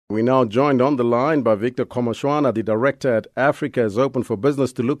We're now joined on the line by Victor Kgomoeswana, the director at Africa is Open for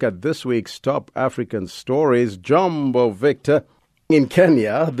Business, to look at this week's top African stories. Jumbo, Victor. In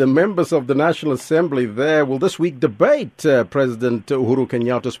Kenya, the members of the National Assembly there will this week debate President Uhuru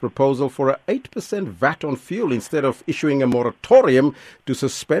Kenyatta's proposal for an 8% VAT on fuel instead of issuing a moratorium to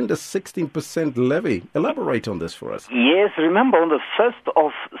suspend a 16% levy. Elaborate on this for us. Yes, remember on the 1st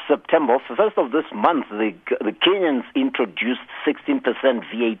of September, 1st of this month, the Kenyans introduced 16%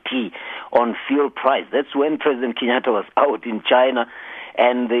 VAT on fuel price. That's when President Kenyatta was out in China,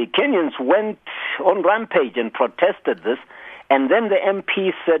 and the Kenyans went on rampage and protested this. And then the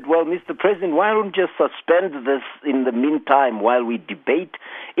MP said, well, Mr. President, why don't you just suspend this in the meantime while we debate?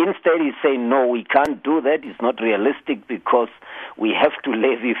 Instead, he's saying, no, we can't do that. It's not realistic because we have to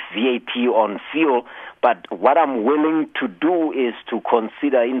levy VAT on fuel. But what I'm willing to do is to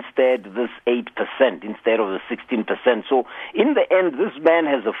consider instead this 8% instead of the 16%. So in the end, this man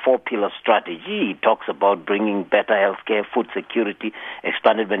has a four-pillar strategy. He talks about bringing better healthcare, food security,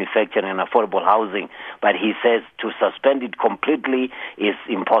 expanded manufacturing, and affordable housing. But he says to suspend it completely is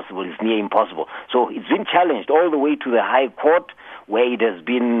impossible. It's near impossible. So it's been challenged all the way to the High Court, where it has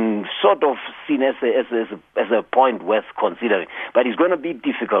been sort of seen as a point worth considering. But it's going to be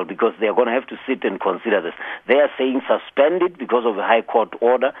difficult because they're going to have to sit and consider this. They are saying suspend it because of the High Court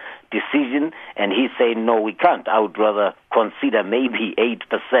order decision, and he's saying, no, we can't. I would rather consider maybe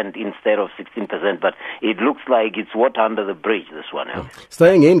 8% instead of 16%, but it looks like it's water under the bridge, this one. Yeah.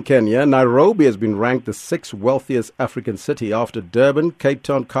 Staying in Kenya, Nairobi has been ranked the 6th wealthiest African city after Durban, Cape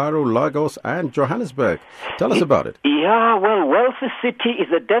Town, Cairo, Lagos, and Johannesburg. Tell us about it. Yeah, well, wealthy city is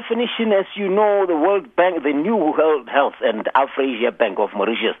a definition, as you know, the World Bank, the new World Health and Afro-Asia Bank of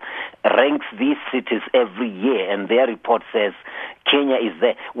Mauritius ranks these cities every year, and their report says Kenya is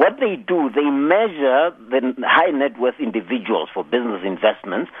there. What they do, they measure the high net worth individuals for business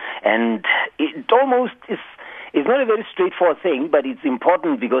investments, and it almost is. It's not a very straightforward thing, but it's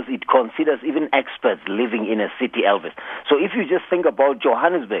important because it considers even experts living in a city, Elvis. So if you just think about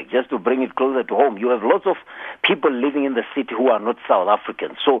Johannesburg, just to bring it closer to home, you have lots of people living in the city who are not South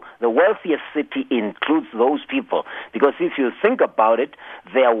Africans. So the wealthiest city includes those people because if you think about it,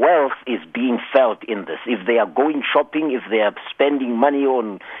 their wealth is being felt in this. If they are going shopping, if they are spending money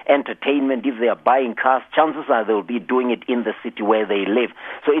on entertainment, if they are buying cars, chances are they'll be doing it in the city where they live.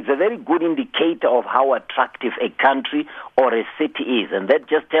 So it's a very good indicator of how attractive a country or a city is, and that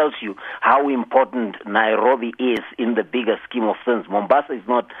just tells you how important Nairobi is in the bigger scheme of things. Mombasa is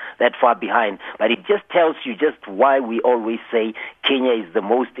not that far behind, but it just tells you just why we always say Kenya is the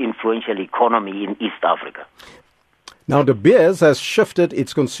most influential economy in East Africa. Now, De Beers has shifted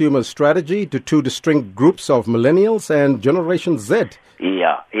its consumer strategy to two distinct groups of millennials and Generation Z.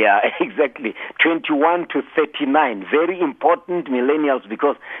 Yeah, exactly. 21 to 39. Very important millennials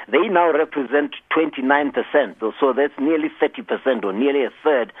because they now represent 29%. So that's nearly 30% or nearly a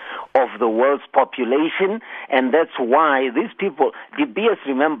third of the world's population. And that's why these people, De Beers,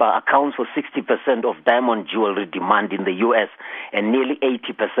 remember, accounts for 60% of diamond jewelry demand in the U.S. and nearly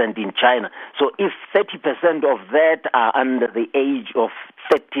 80% in China. So if 30% of that are under the age of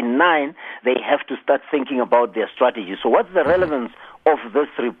 39, they have to start thinking about their strategy. So what's the relevance of this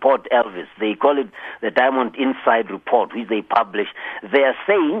report, Elvis? They call it the Diamond Inside Report, which they publish. They are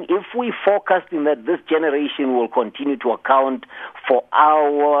saying if we forecasting that this generation will continue to account for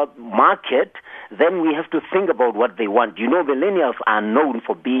our market, then we have to think about what they want. You know, millennials are known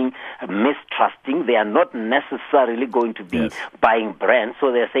for being mistrusting. They are not necessarily going to be buying brands.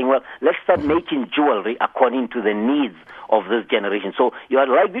 So they're saying, well, let's start making jewelry according to the needs of this generation. So you are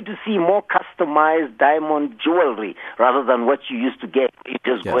likely to see more customized diamond jewelry rather than what you used to get. You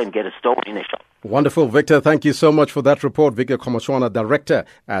just go and get a stone in a shop. Wonderful, Victor. Thank you so much for that report. Victor Kgomoeswana, director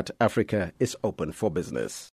at Africa is Open for Business.